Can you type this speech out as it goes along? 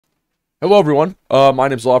Hello, everyone. My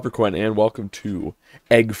name's Lofrequent, and welcome to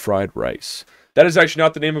Egg Fried Rice. That is actually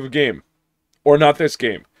not the name of a game, or not this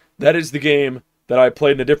game. That is the game that I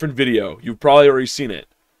played in a different video. You've probably already seen it.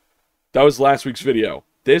 That was last week's video.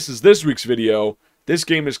 This is this week's video. This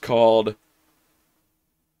game is called...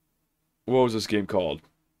 What was this game called?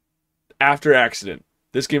 After Accident.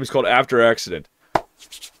 This game is called After Accident.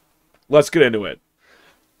 Let's get into it.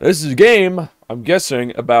 This is a game, I'm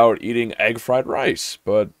guessing, about eating egg fried rice,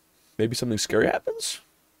 but... maybe something scary happens?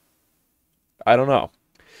 I don't know.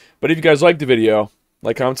 But if you guys like the video,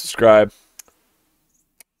 like, comment, subscribe,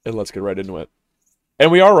 and let's get right into it.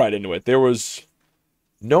 And we are right into it. There was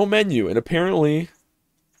no menu, and apparently...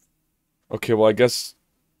 okay, well, I guess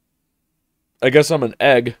I'm an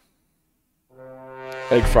egg.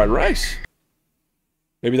 Egg fried rice.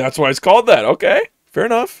 Maybe that's why it's called that. Okay, fair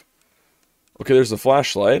enough. Okay, there's the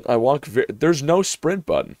flashlight. There's no sprint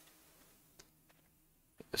button.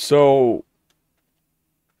 So,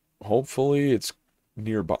 hopefully it's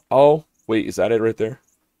nearby. Oh, wait, is that it right there?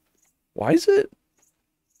 Why is it?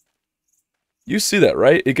 You see that,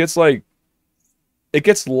 right? It gets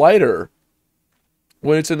lighter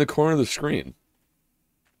when it's in the corner of the screen.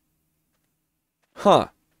 Huh.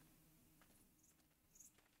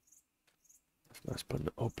 Nice button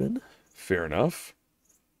to open. Fair enough.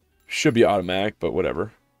 Should be automatic, but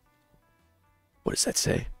whatever. What does that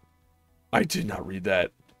say? I did not read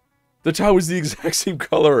that. The towel is the exact same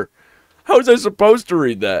color. How was I supposed to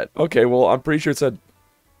read that? Okay, well, I'm pretty sure it said...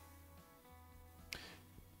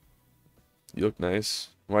 you look nice.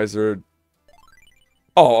 Why is there...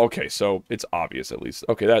 oh, okay, so it's obvious at least.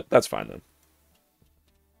 Okay, that's fine then.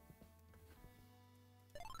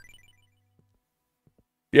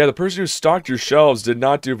 Yeah, the person who stocked your shelves did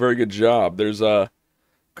not do a very good job. There's a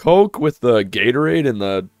Coke with the Gatorade and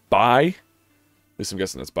the Bai. At least I'm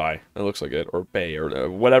guessing that's Bai. It looks like it. Or Bay, or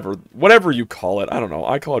whatever you call it. I don't know.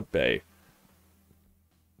 I call it Bay.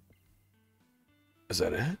 Is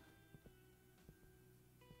that it?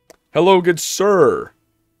 Hello, good sir.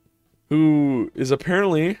 Who is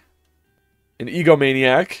apparently an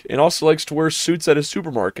egomaniac and also likes to wear suits at a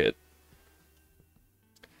supermarket.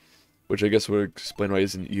 Which I guess would explain why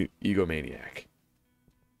he's an egomaniac.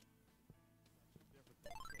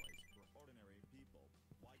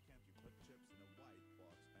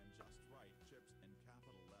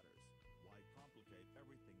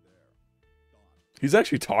 He's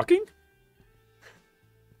actually talking?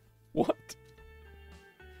 What?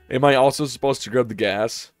 Am I also supposed to grab the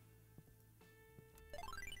gas?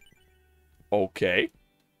 Okay.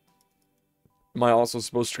 Am I also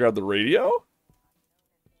supposed to grab the radio?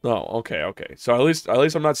 No, okay. So at least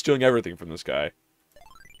I'm not stealing everything from this guy.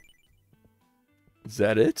 Is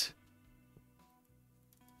that it?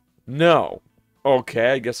 No.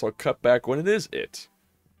 Okay, I guess I'll cut back when it is it.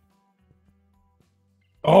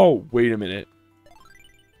 Oh, wait a minute.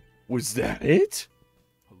 Was that it?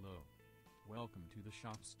 Hello. Welcome to the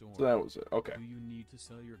shop store. So that was it. Okay. Do you need to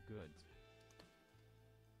sell your goods?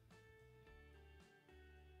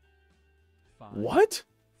 Fine. What?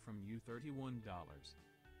 From you $31.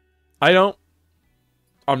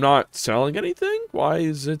 I'm not selling anything? Why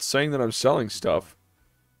is it saying that I'm selling stuff?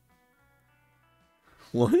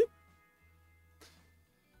 What?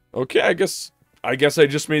 Okay, I guess I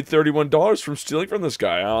just made $31 from stealing from this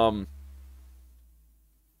guy.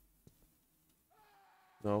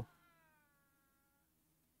 No.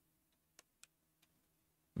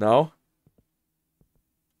 No?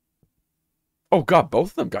 Oh god,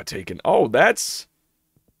 both of them got taken. Oh, that's...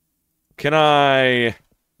 can I...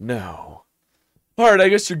 no. Alright, I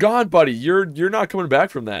guess you're gone, buddy. You're not coming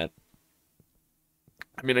back from that.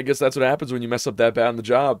 I mean, I guess that's what happens when you mess up that bad on the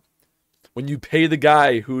job. When you pay the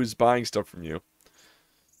guy who's buying stuff from you.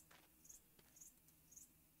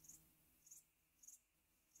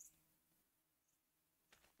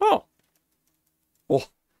 Oh. Well,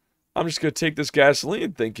 I'm just going to take this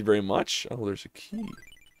gasoline. Thank you very much. Oh, there's a key.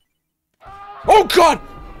 Oh, God!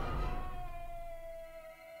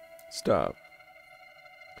 Stop.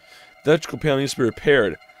 The electrical panel needs to be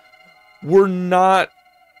repaired. We're not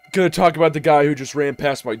going to talk about the guy who just ran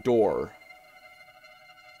past my door.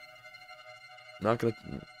 Not going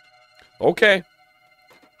to... okay.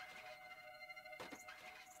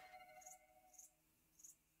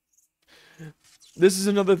 This is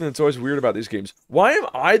another thing that's always weird about these games. Why am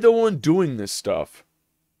I the one doing this stuff?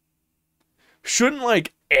 Shouldn't,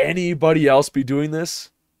 like, anybody else be doing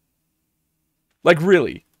this? Like,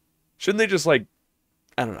 really? Shouldn't they just, like,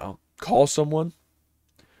 I don't know, call someone?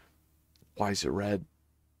 Why is it red?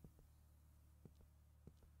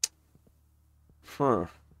 Huh.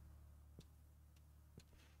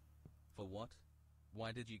 For what?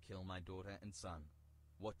 Why did you kill my daughter and son?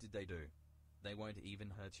 What did they do? They won't even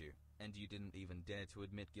hurt you, and you didn't even dare to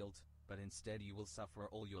admit guilt, but instead you will suffer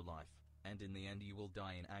all your life, and in the end you will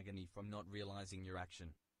die in agony from not realizing your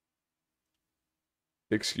action.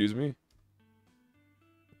 Excuse me?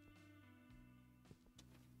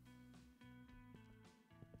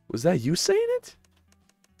 Was that you saying it?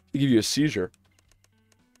 They give you a seizure.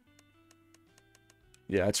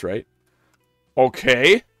 Yeah, that's right.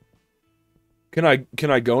 Okay. Can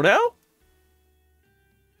I go now?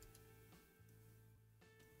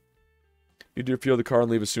 You do feel the car and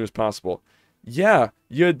leave as soon as possible. Yeah,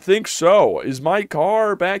 you'd think so. Is my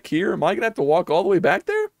car back here? Am I gonna have to walk all the way back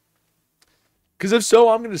there? Because if so,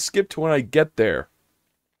 I'm gonna skip to when I get there.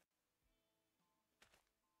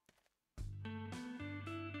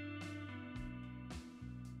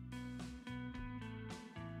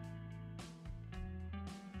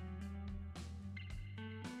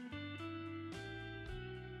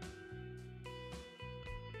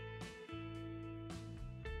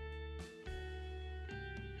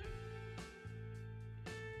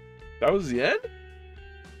 That was the end?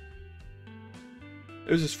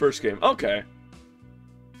 It was his first game. Okay.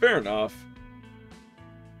 Fair enough.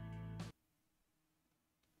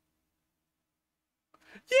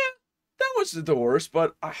 Yeah, that wasn't the worst,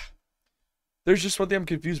 but there's just one thing I'm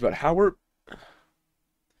confused about. How we're...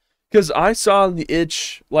 Because I saw on the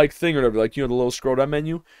itch, like, thing or whatever, like, you know, the little scroll down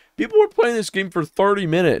menu. People were playing this game for 30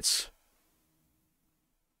 minutes.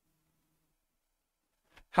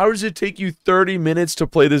 How does it take you 30 minutes to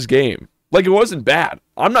play this game? Like, it wasn't bad.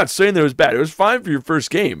 I'm not saying that it was bad. It was fine for your first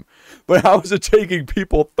game. But how is it taking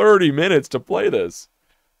people 30 minutes to play this?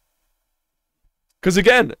 Because,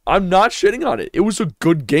 again, I'm not shitting on it. It was a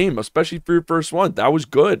good game, especially for your first one. That was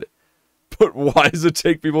good. But why does it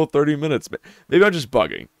take people 30 minutes? Maybe I'm just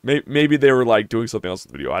bugging. Maybe they were, like, doing something else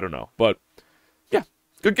in the video. I don't know. But, yeah,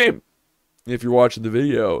 good game. If you're watching the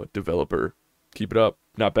video, developer, keep it up.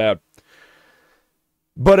 Not bad.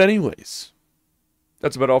 But anyways,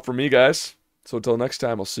 that's about all for me, guys. So until next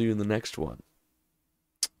time, I'll see you in the next one.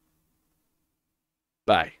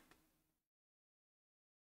 Bye.